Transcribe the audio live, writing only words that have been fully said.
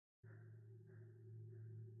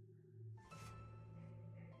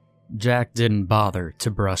Jack didn't bother to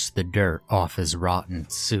brush the dirt off his rotten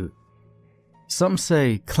suit. Some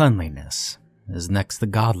say cleanliness is next to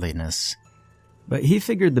godliness, but he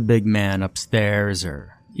figured the big man upstairs,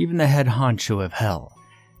 or even the head honcho of hell,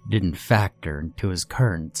 didn't factor into his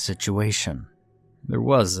current situation. There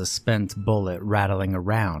was a spent bullet rattling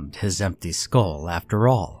around his empty skull after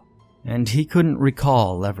all, and he couldn't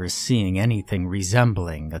recall ever seeing anything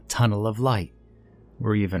resembling a tunnel of light,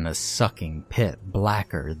 or even a sucking pit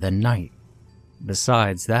blacker than night.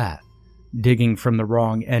 Besides that, digging from the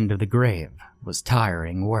wrong end of the grave was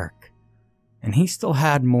tiring work, and he still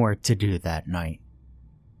had more to do that night.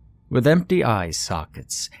 With empty eye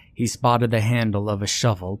sockets, he spotted the handle of a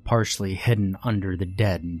shovel partially hidden under the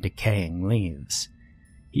dead and decaying leaves.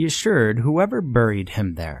 He assured whoever buried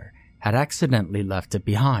him there had accidentally left it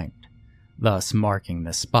behind, thus marking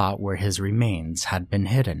the spot where his remains had been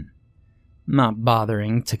hidden. Not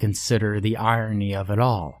bothering to consider the irony of it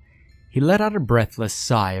all, he let out a breathless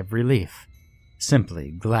sigh of relief,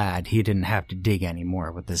 simply glad he didn't have to dig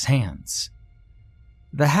anymore with his hands.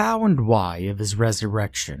 The how and why of his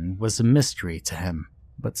resurrection was a mystery to him,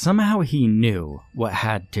 but somehow he knew what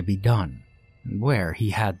had to be done and where he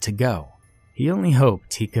had to go. He only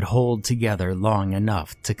hoped he could hold together long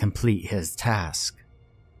enough to complete his task.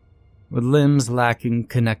 With limbs lacking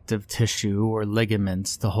connective tissue or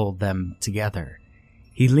ligaments to hold them together,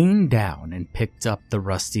 he leaned down and picked up the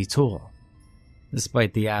rusty tool.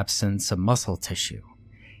 Despite the absence of muscle tissue,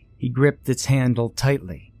 he gripped its handle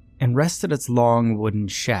tightly and rested its long wooden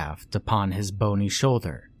shaft upon his bony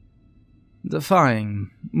shoulder.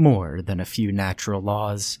 Defying more than a few natural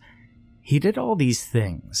laws, he did all these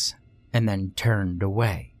things and then turned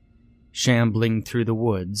away, shambling through the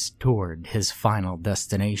woods toward his final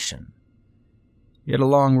destination. He had a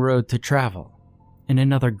long road to travel and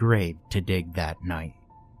another grave to dig that night.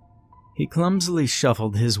 He clumsily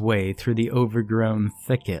shuffled his way through the overgrown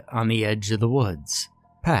thicket on the edge of the woods,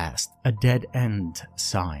 past a dead-end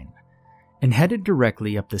sign, and headed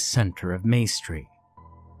directly up the center of May Street.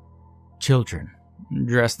 Children,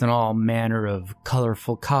 dressed in all manner of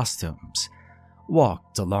colorful costumes,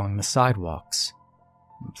 walked along the sidewalks.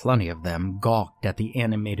 Plenty of them gawked at the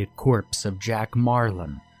animated corpse of Jack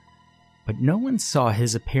Marlin, but no one saw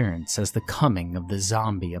his appearance as the coming of the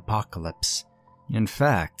zombie apocalypse. In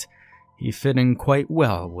fact, he fit in quite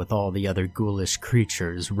well with all the other ghoulish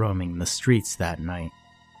creatures roaming the streets that night.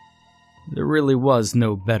 There really was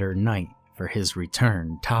no better night for his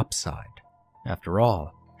return topside. After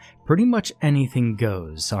all, pretty much anything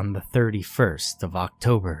goes on the 31st of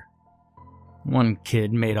October. One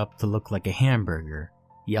kid, made up to look like a hamburger,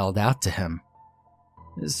 yelled out to him,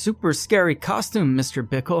 "Super scary costume, Mr.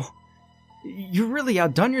 Bickle. You really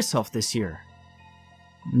outdone yourself this year."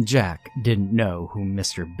 Jack didn't know who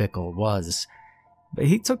Mr. Bickle was, but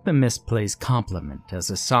he took the misplaced compliment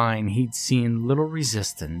as a sign he'd seen little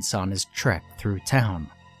resistance on his trek through town.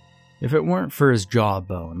 If it weren't for his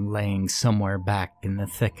jawbone laying somewhere back in the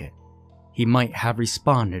thicket, he might have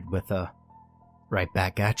responded with a, "Right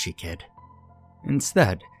back at you, kid."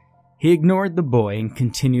 Instead, he ignored the boy and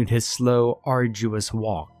continued his slow, arduous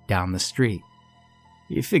walk down the street.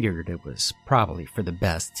 He figured it was probably for the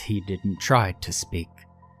best he didn't try to speak.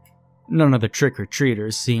 None of the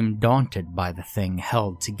trick-or-treaters seemed daunted by the thing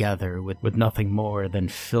held together with nothing more than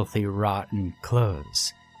filthy, rotten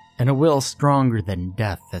clothes, and a will stronger than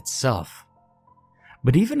death itself.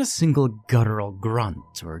 But even a single guttural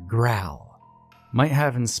grunt or growl might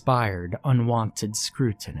have inspired unwanted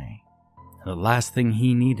scrutiny. The last thing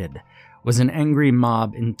he needed was an angry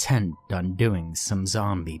mob intent on doing some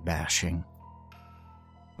zombie bashing.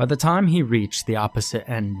 By the time he reached the opposite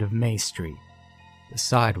end of May Street, the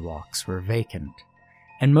sidewalks were vacant,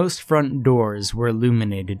 and most front doors were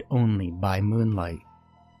illuminated only by moonlight.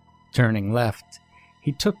 Turning left,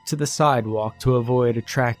 he took to the sidewalk to avoid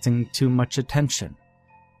attracting too much attention.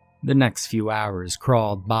 The next few hours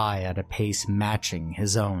crawled by at a pace matching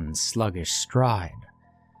his own sluggish stride.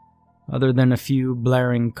 Other than a few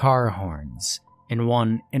blaring car horns and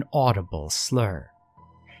one inaudible slur,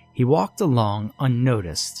 he walked along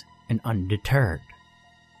unnoticed and undeterred.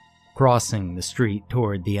 Crossing the street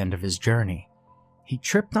toward the end of his journey, he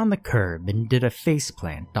tripped on the curb and did a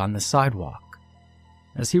faceplant on the sidewalk.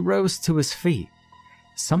 As he rose to his feet,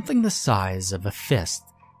 something the size of a fist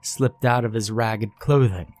slipped out of his ragged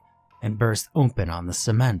clothing and burst open on the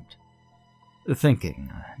cement.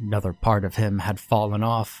 Thinking another part of him had fallen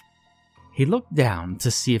off, he looked down to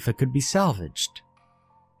see if it could be salvaged.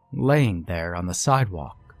 Laying there on the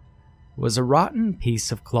sidewalk was a rotten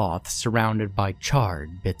piece of cloth surrounded by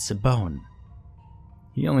charred bits of bone.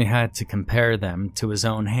 He only had to compare them to his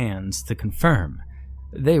own hands to confirm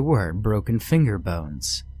They were broken finger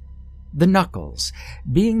bones. The knuckles,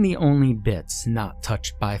 being the only bits not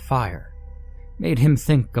touched by fire, made him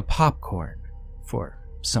think of popcorn for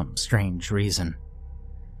some strange reason.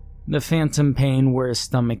 The phantom pain where his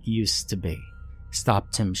stomach used to be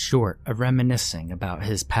stopped him short of reminiscing about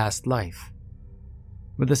his past life.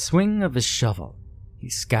 With a swing of his shovel, he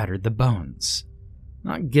scattered the bones,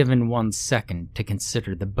 not given 1 second to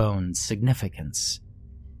consider the bones' significance.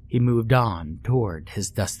 He moved on toward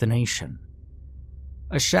his destination.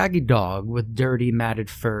 A shaggy dog with dirty matted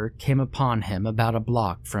fur came upon him about a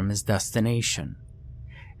block from his destination.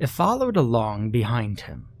 It followed along behind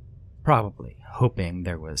him, probably hoping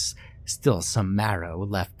there was still some marrow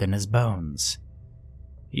left in his bones.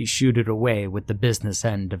 He shooed it away with the business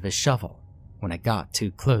end of his shovel when it got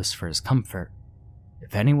too close for his comfort.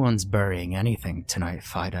 If anyone's burying anything tonight,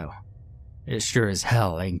 Fido, it sure as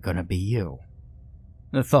hell ain't gonna be you.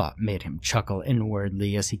 The thought made him chuckle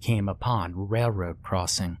inwardly as he came upon a railroad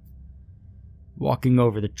crossing. Walking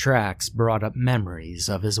over the tracks brought up memories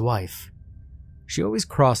of his wife. She always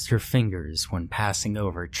crossed her fingers when passing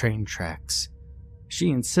over train tracks. She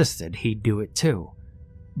insisted he'd do it too,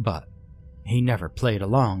 but he never played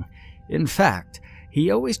along. In fact,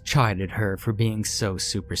 he always chided her for being so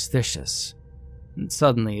superstitious. And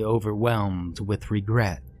suddenly overwhelmed with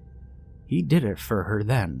regret, he did it for her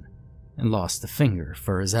then, and lost a finger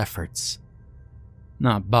for his efforts.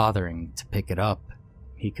 Not bothering to pick it up,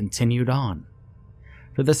 he continued on.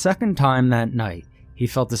 For the second time that night, he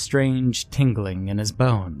felt a strange tingling in his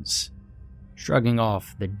bones. Shrugging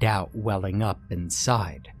off the doubt welling up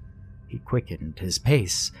inside, he quickened his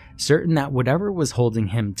pace, certain that whatever was holding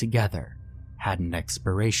him together had an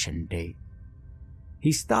expiration date.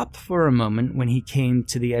 He stopped for a moment when he came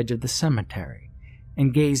to the edge of the cemetery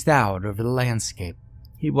and gazed out over the landscape.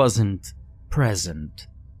 He wasn't present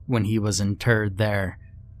when he was interred there.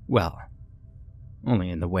 Well, only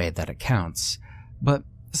in the way that it counts. But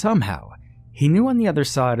somehow, he knew on the other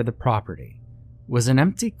side of the property was an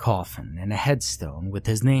empty coffin and a headstone with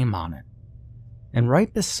his name on it. And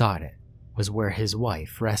right beside it was where his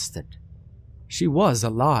wife rested. She was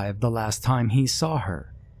alive the last time he saw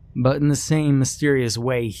her, but in the same mysterious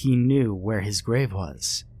way he knew where his grave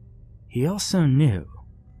was, he also knew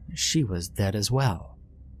she was dead as well.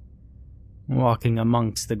 Walking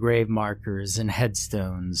amongst the grave markers and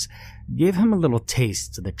headstones gave him a little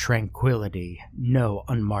taste of the tranquility no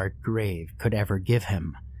unmarked grave could ever give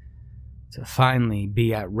him. To finally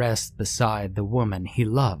be at rest beside the woman he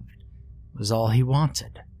loved was all he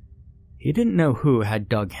wanted. He didn't know who had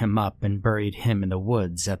dug him up and buried him in the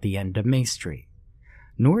woods at the end of May Street,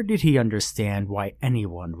 nor did he understand why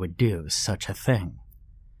anyone would do such a thing.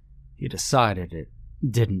 He decided it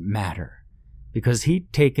didn't matter, because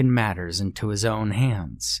he'd taken matters into his own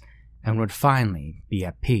hands and would finally be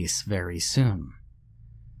at peace very soon.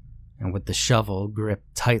 And with the shovel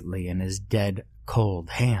gripped tightly in his dead,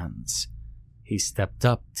 cold hands, he stepped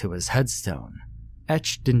up to his headstone.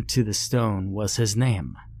 Etched into the stone was his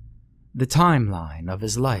name, the timeline of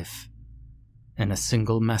his life, and a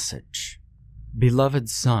single message: beloved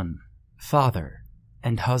son, father,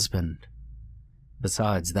 and husband.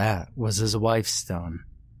 Besides that was his wife's stone.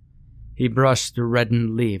 He brushed the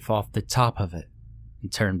reddened leaf off the top of it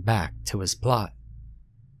and turned back to his plot.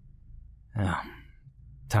 Oh,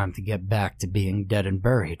 time to get back to being dead and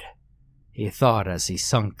buried, he thought as he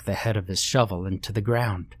sunk the head of his shovel into the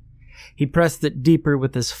ground. He pressed it deeper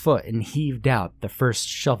with his foot and heaved out the first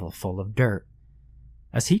shovelful of dirt.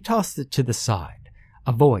 As he tossed it to the side,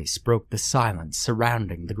 a voice broke the silence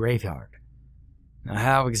surrounding the graveyard. Now,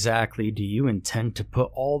 how exactly do you intend to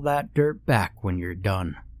put all that dirt back when you're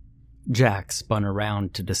done? Jack spun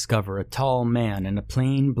around to discover a tall man in a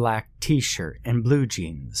plain black t-shirt and blue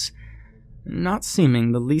jeans, not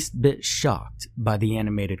seeming the least bit shocked by the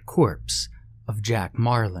animated corpse of Jack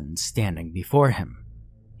Marlin standing before him.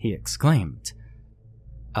 He exclaimed,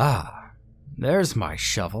 "Ah, there's my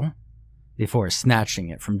shovel," before snatching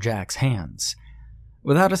it from Jack's hands.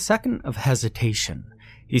 Without a second of hesitation,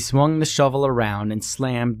 he swung the shovel around and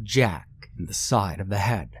slammed Jack in the side of the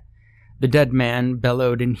head. The dead man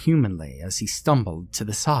bellowed inhumanly as he stumbled to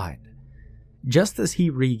the side. Just as he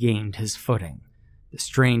regained his footing, the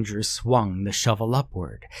stranger swung the shovel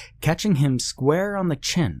upward, catching him square on the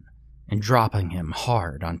chin and dropping him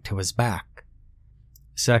hard onto his back.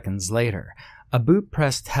 Seconds later, a boot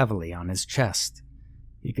pressed heavily on his chest.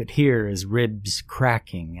 He could hear his ribs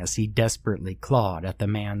cracking as he desperately clawed at the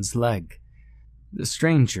man's leg. The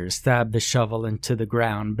stranger stabbed the shovel into the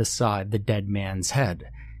ground beside the dead man's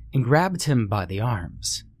head and grabbed him by the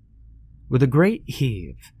arms. With a great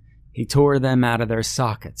heave, he tore them out of their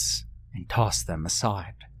sockets and tossed them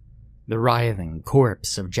aside. The writhing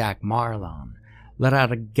corpse of Jack Marlon let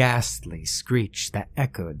out a ghastly screech that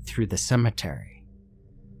echoed through the cemetery.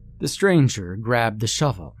 The stranger grabbed the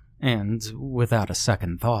shovel and, without a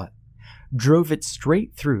second thought, drove it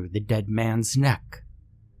straight through the dead man's neck.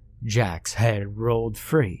 Jack's head rolled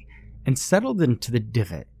free and settled into the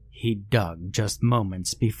divot he'd dug just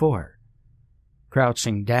moments before.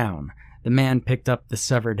 Crouching down, the man picked up the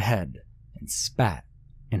severed head and spat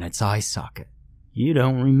in its eye socket. "You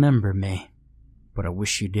don't remember me, but I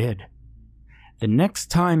wish you did. The next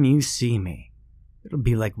time you see me, it'll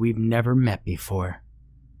be like we've never met before.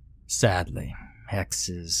 Sadly,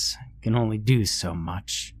 hexes can only do so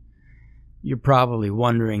much. You're probably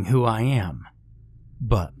wondering who I am,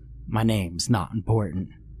 but my name's not important.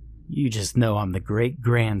 You just know I'm the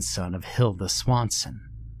great-grandson of Hilda Swanson.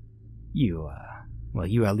 You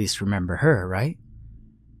at least remember her, right?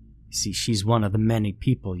 You see, she's one of the many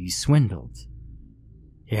people you swindled.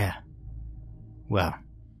 Yeah. Well,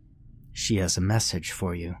 she has a message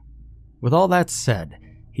for you." With all that said,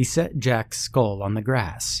 he set Jack's skull on the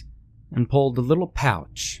grass and pulled a little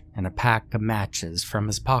pouch and a pack of matches from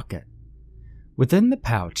his pocket. Within the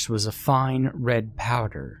pouch was a fine red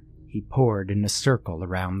powder he poured in a circle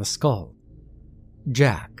around the skull.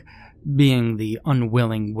 Jack, being the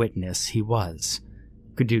unwilling witness he was,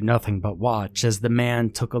 could do nothing but watch as the man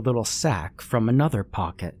took a little sack from another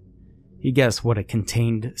pocket. He guessed what it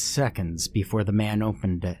contained seconds before the man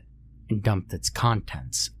opened it and dumped its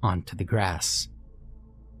contents onto the grass.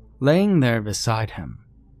 Laying there beside him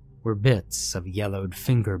were bits of yellowed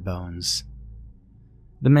finger bones.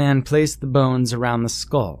 The man placed the bones around the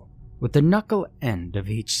skull, with the knuckle end of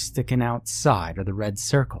each sticking outside of the red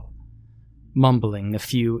circle. Mumbling a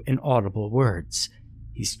few inaudible words,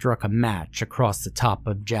 he struck a match across the top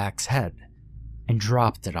of Jack's head and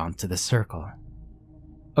dropped it onto the circle.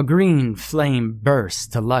 A green flame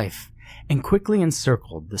burst to life and quickly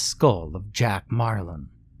encircled the skull of Jack Marlon.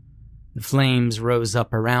 The flames rose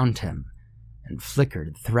up around him and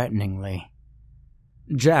flickered threateningly.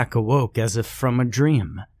 Jack awoke as if from a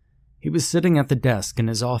dream. He was sitting at the desk in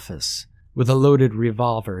his office, with a loaded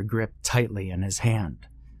revolver gripped tightly in his hand.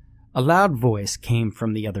 A loud voice came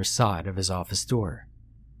from the other side of his office door.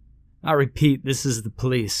 "I repeat, this is the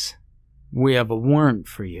police. We have a warrant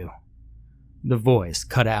for you." The voice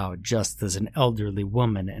cut out just as an elderly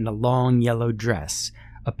woman in a long yellow dress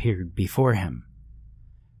appeared before him.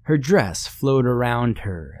 Her dress flowed around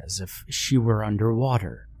her as if she were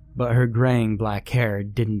underwater, but her graying black hair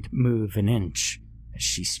didn't move an inch as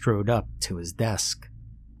she strode up to his desk.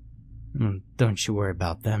 "Don't you worry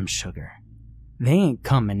about them, sugar. They ain't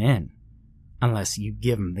coming in unless you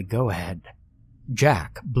give 'em the go-ahead."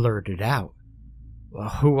 Jack blurted out, "Well,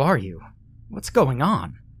 who are you? What's going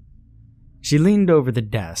on?" She leaned over the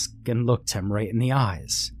desk and looked him right in the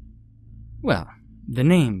eyes. "Well, the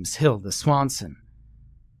name's Hilda Swanson.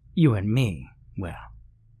 You and me, well,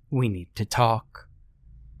 we need to talk."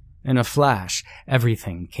 In a flash,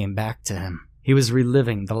 everything came back to him. He was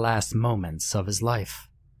reliving the last moments of his life.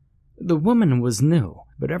 The woman was new,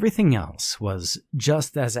 but everything else was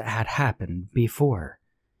just as it had happened before.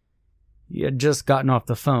 He had just gotten off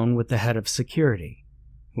the phone with the head of security,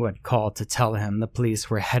 who had called to tell him the police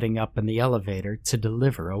were heading up in the elevator to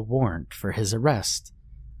deliver a warrant for his arrest.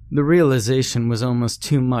 The realization was almost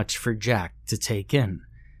too much for Jack to take in,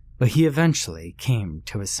 but he eventually came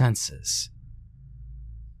to his senses.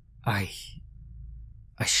 I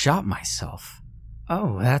shot myself."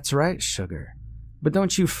 "Oh, that's right, sugar. But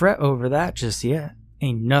don't you fret over that just yet.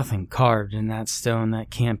 Ain't nothing carved in that stone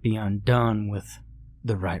that can't be undone with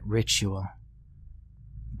the right ritual."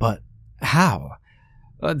 "But how?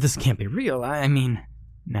 This can't be real. I mean..."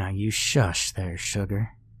 "Now you shush there,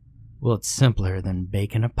 sugar. Well, it's simpler than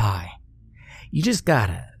baking a pie. You just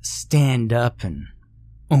gotta stand up and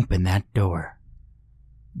open that door."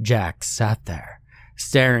 Jack sat there,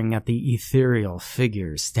 staring at the ethereal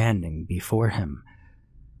figure standing before him.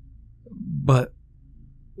 "But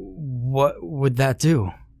what would that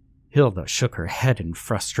do?" Hilda shook her head in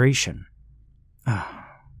frustration.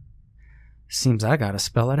 "Seems I gotta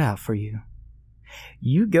spell it out for you.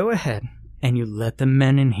 You go ahead and you let the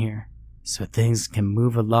men in here so things can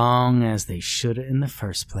move along as they should in the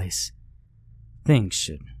first place. Things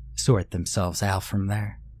should sort themselves out from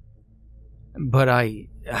there." "But I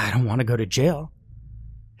don't want to go to jail."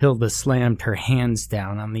 Hilda slammed her hands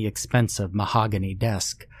down on the expensive mahogany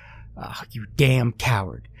desk. "You damn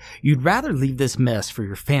coward. You'd rather leave this mess for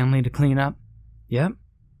your family to clean up?" "Yep.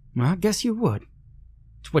 Well, I guess you would.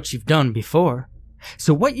 It's what you've done before.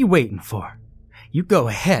 So what you waiting for? You go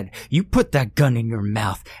ahead. You put that gun in your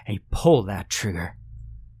mouth and you pull that trigger."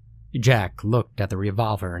 Jack looked at the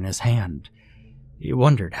revolver in his hand. He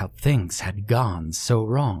wondered how things had gone so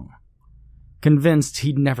wrong. Convinced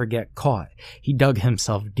he'd never get caught, he dug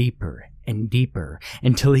himself deeper and deeper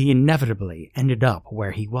until he inevitably ended up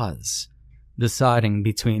where he was, deciding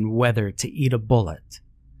between whether to eat a bullet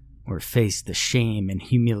or face the shame and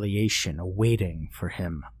humiliation awaiting for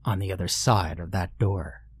him on the other side of that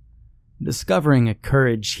door. Discovering a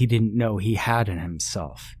courage he didn't know he had in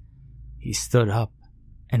himself, he stood up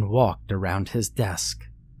and walked around his desk.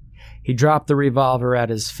 He dropped the revolver at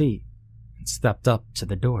his feet and stepped up to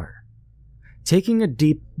the door. Taking a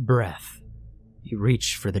deep breath, he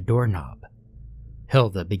reached for the doorknob.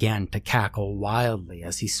 Hilda began to cackle wildly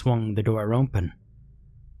as he swung the door open.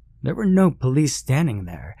 There were no police standing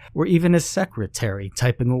there, or even a secretary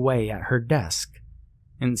typing away at her desk.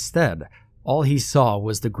 Instead, all he saw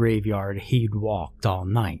was the graveyard he'd walked all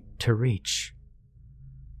night to reach.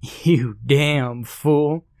 "You damn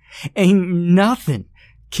fool! Ain't nothing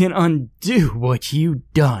can undo what you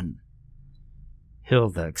done!"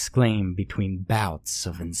 Hilda exclaimed between bouts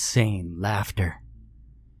of insane laughter.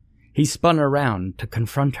 He spun around to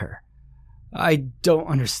confront her. "I don't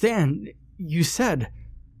understand. You said—"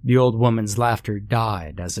 The old woman's laughter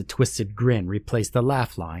died as a twisted grin replaced the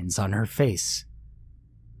laugh lines on her face.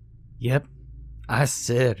 "Yep, I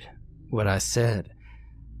said what I said,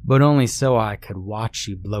 but only so I could watch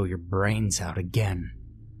you blow your brains out again.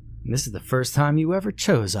 This is the first time you ever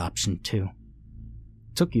chose option 2.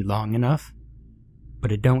 Took you long enough,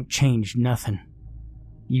 but it don't change nothing.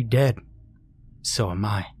 You dead, so am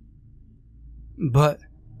I. But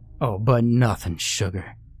nothing,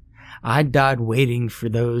 sugar. I died waiting for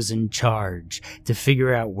those in charge to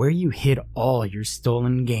figure out where you hid all your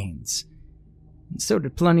stolen gains. And so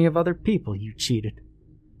did plenty of other people you cheated.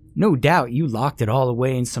 No doubt you locked it all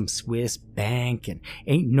away in some Swiss bank and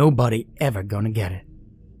ain't nobody ever gonna get it.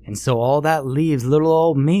 And so all that leaves little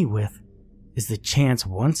old me with is the chance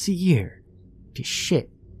once a year to shit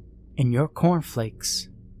in your cornflakes.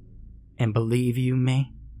 And believe you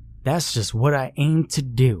me, that's just what I aim to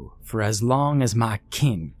do for as long as my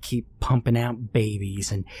kin keep pumping out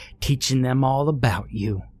babies and teaching them all about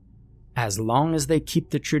you. As long as they keep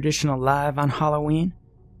the tradition alive on Halloween,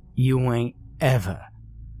 you ain't ever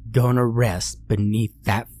gonna rest beneath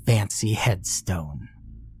that fancy headstone."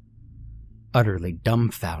 Utterly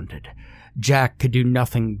dumbfounded, Jack could do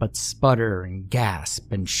nothing but sputter and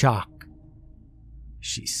gasp in shock.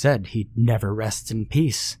 She said he'd never rest in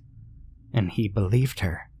peace, and he believed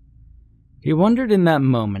her. He wondered in that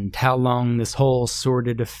moment how long this whole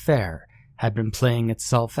sordid affair had been playing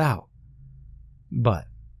itself out. But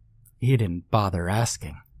he didn't bother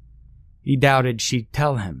asking. He doubted she'd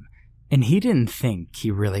tell him, and he didn't think he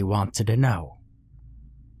really wanted to know.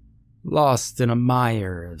 Lost in a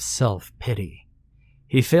mire of self-pity,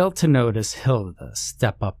 he failed to notice Hilda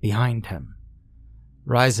step up behind him.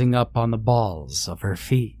 Rising up on the balls of her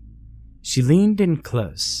feet, she leaned in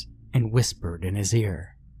close and whispered in his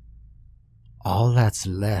ear, "All that's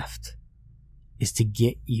left is to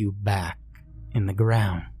get you back in the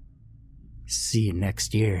ground. See you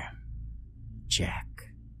next year,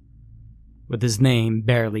 Jack." With his name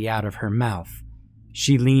barely out of her mouth,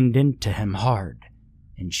 she leaned into him hard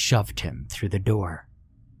and shoved him through the door.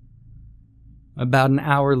 About an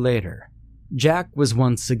hour later, Jack was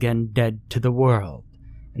once again dead to the world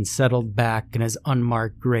and settled back in his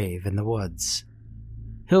unmarked grave in the woods.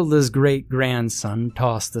 Hilda's great-grandson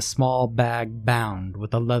tossed a small bag bound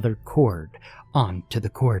with a leather cord onto the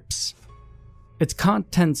corpse. Its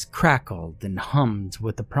contents crackled and hummed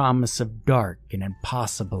with the promise of dark and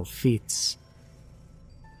impossible feats.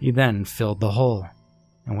 He then filled the hole,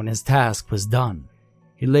 and when his task was done,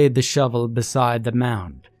 he laid the shovel beside the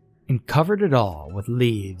mound and covered it all with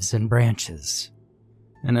leaves and branches.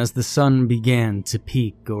 And as the sun began to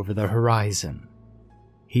peek over the horizon,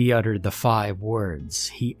 he uttered the 5 words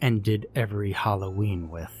he ended every Halloween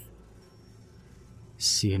with.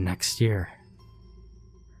 "See you next year,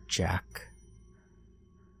 Jack."